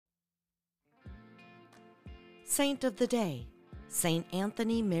Saint of the Day, Saint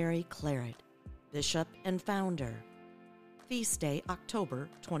Anthony Mary Claret, Bishop and Founder. Feast Day, October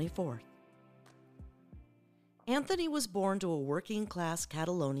 24th. Anthony was born to a working-class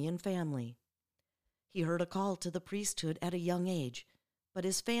Catalonian family. He heard a call to the priesthood at a young age, but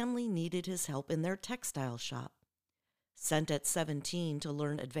his family needed his help in their textile shop. Sent at 17 to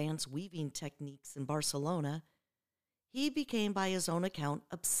learn advanced weaving techniques in Barcelona, he became, by his own account,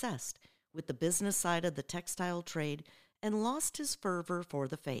 obsessed with the business side of the textile trade and lost his fervor for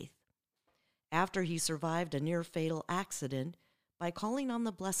the faith. After he survived a near-fatal accident, by calling on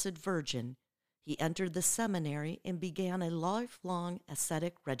the Blessed Virgin, he entered the seminary and began a lifelong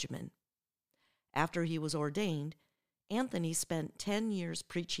ascetic regimen. After he was ordained, Anthony spent 10 years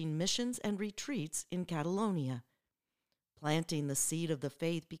preaching missions and retreats in Catalonia. Planting the seed of the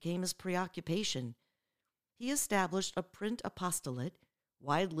faith became his preoccupation. He established a print apostolate,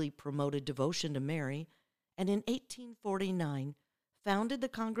 widely promoted devotion to Mary, and in 1849 founded the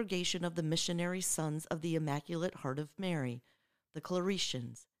Congregation of the Missionary Sons of the Immaculate Heart of Mary, the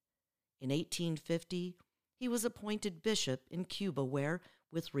Claretians. In 1850, he was appointed bishop in Cuba where,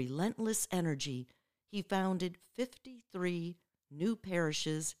 with relentless energy, he founded 53 new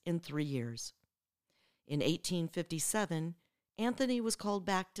parishes in 3 years. In 1857, Anthony was called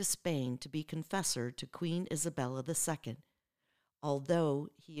back to Spain to be confessor to Queen Isabella II. Although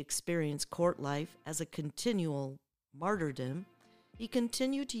he experienced court life as a continual martyrdom, he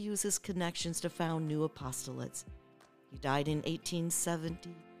continued to use his connections to found new apostolates. He died in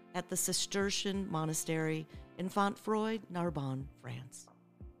 1870 at the Cistercian monastery in Fontfroid, Narbonne, France.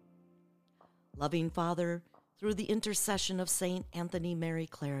 Loving Father, through the intercession of Saint Anthony Mary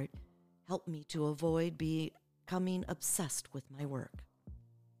Claret, help me to avoid becoming obsessed with my work.